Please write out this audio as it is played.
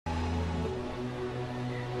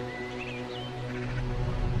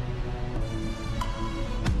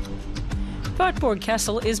Wartburg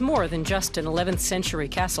Castle is more than just an 11th century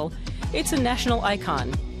castle. It's a national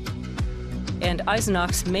icon and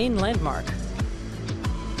Eisenach's main landmark.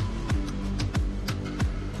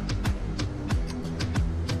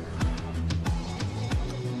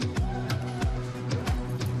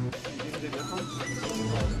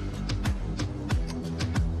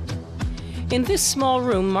 In this small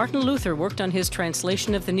room, Martin Luther worked on his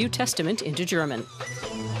translation of the New Testament into German.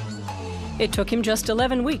 It took him just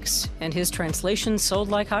 11 weeks, and his translation sold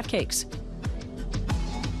like hotcakes.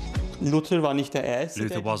 Luther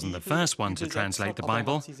wasn't the first one to translate the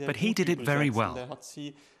Bible, but he did it very well.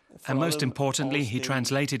 And most importantly, he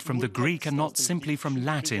translated from the Greek and not simply from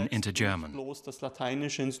Latin into German.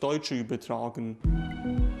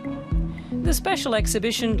 The special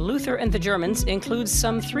exhibition, Luther and the Germans, includes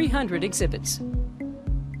some 300 exhibits.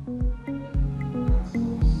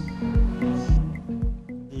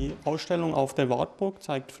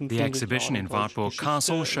 The exhibition in Wartburg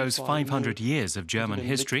Castle shows 500 years of German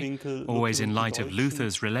history, always in light of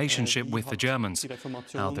Luther's relationship with the Germans,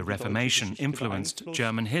 how the Reformation influenced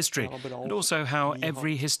German history, and also how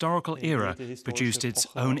every historical era produced its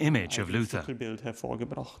own image of Luther.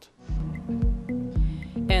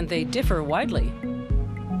 And they differ widely.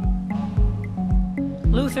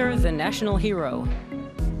 Luther, the national hero.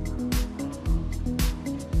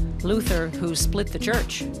 Luther, who split the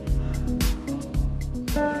church.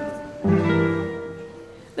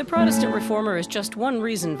 The Protestant reformer is just one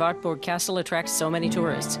reason Wartburg Castle attracts so many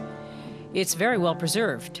tourists. It's very well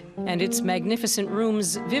preserved, and its magnificent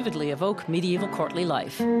rooms vividly evoke medieval courtly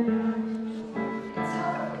life. In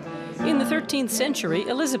the 13th century,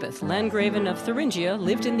 Elizabeth, Landgraven of Thuringia,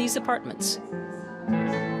 lived in these apartments.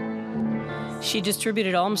 She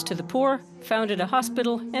distributed alms to the poor, founded a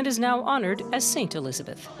hospital, and is now honored as Saint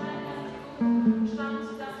Elizabeth.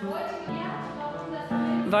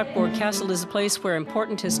 Wartburg Castle is a place where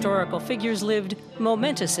important historical figures lived,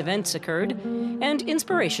 momentous events occurred, and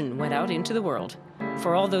inspiration went out into the world.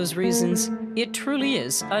 For all those reasons, it truly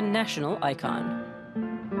is a national icon.